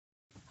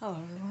Hello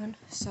everyone.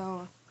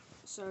 So,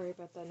 sorry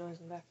about that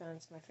noise in the background.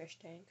 It's my fish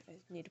tank. I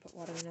need to put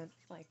water in it,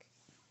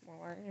 more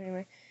water.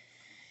 Anyway,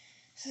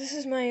 so this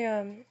is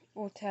my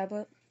old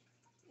tablet.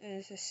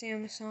 It's a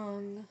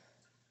Samsung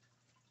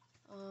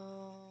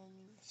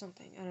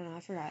something. I don't know. I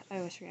forgot. I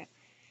always forget.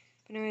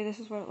 But anyway, this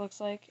is what it looks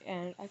like,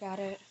 and I got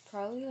it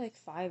probably like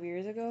 5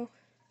 years ago,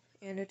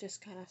 and it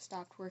just kind of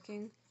stopped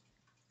working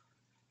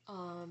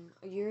a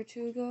year or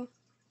two ago.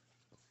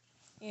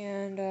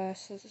 And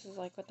so this is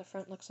like what the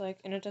front looks like,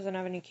 and it doesn't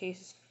have any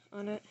case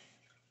on it.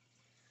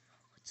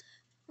 What's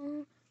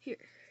that?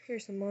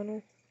 Here's the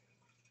model.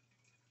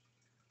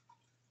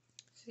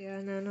 So yeah,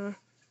 and then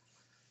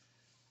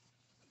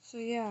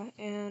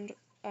and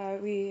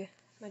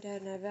my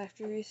dad and I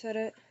factory reset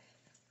it,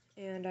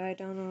 and I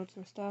downloaded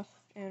some stuff,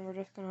 and we're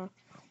just gonna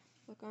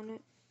look on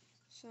it.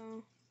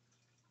 So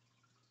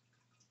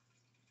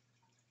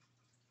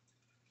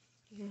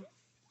yeah,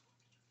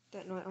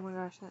 that noise. Oh my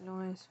gosh, that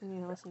noise. We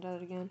need to listen to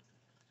that again.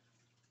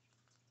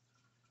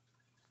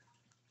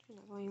 Turn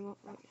that volume up.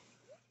 Right.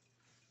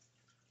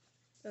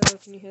 Oh,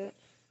 can you hear it?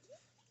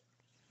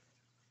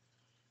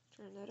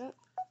 Turn that up.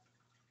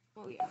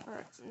 Oh yeah. All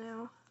right,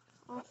 now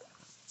off.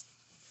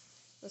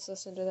 Let's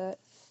listen to that.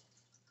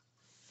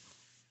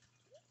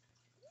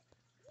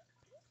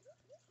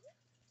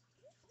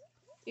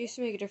 It used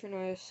to make a different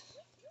noise.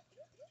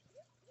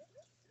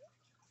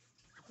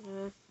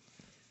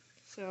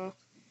 So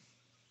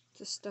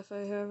the stuff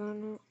I have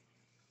on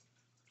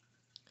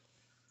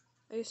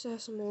it. I used to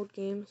have some old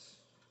games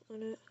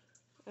on it.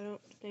 I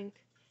don't think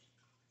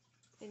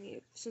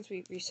since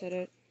we reset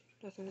it,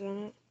 nothing's on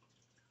it.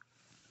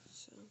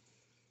 So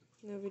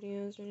no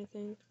videos or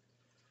anything,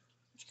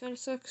 which kind of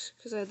sucks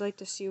because I'd like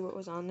to see what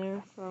was on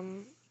there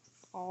from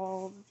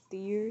all the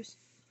years.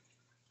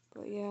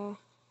 But yeah,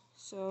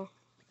 so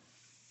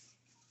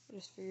I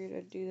just figured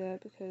I'd do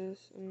that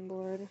because I'm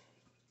bored.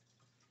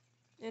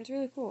 And it's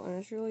really cool, and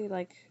it's really,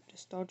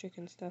 nostalgic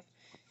and stuff.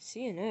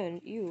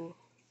 CNN, ew.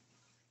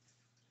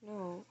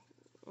 No.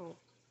 Oh,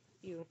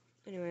 ew.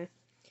 Anyway.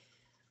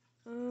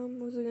 What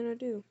was I gonna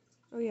do?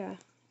 Oh yeah,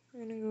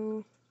 we're gonna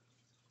go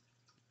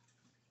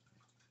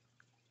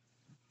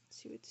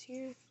see what's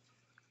here.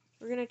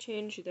 We're gonna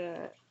change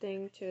the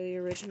thing to the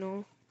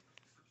original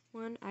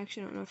one. I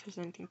actually don't know if there's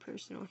anything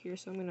personal here,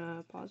 so I'm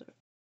gonna pause it.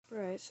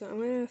 Right, so I'm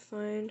gonna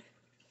find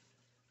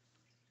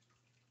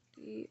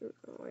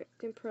oh wait,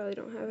 they probably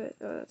don't have it.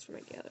 Oh, that's for my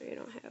gallery. I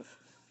don't have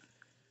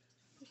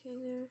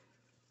anything there.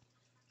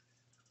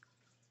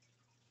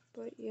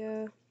 But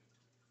yeah,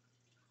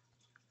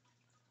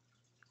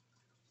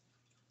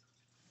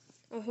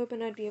 I was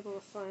hoping I'd be able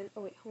to find.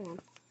 Oh wait, hold on.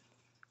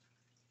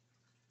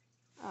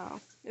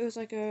 Oh, it was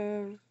like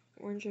a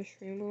orangish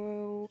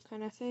rainbow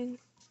kind of thing,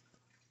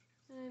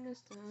 and I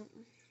missed that.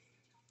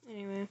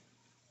 Anyway,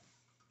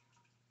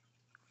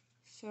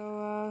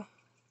 so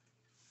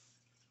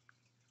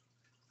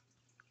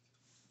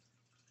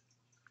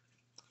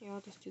yeah,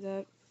 I'll just do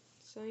that.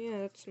 So yeah,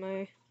 that's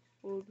my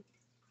old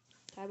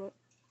tablet.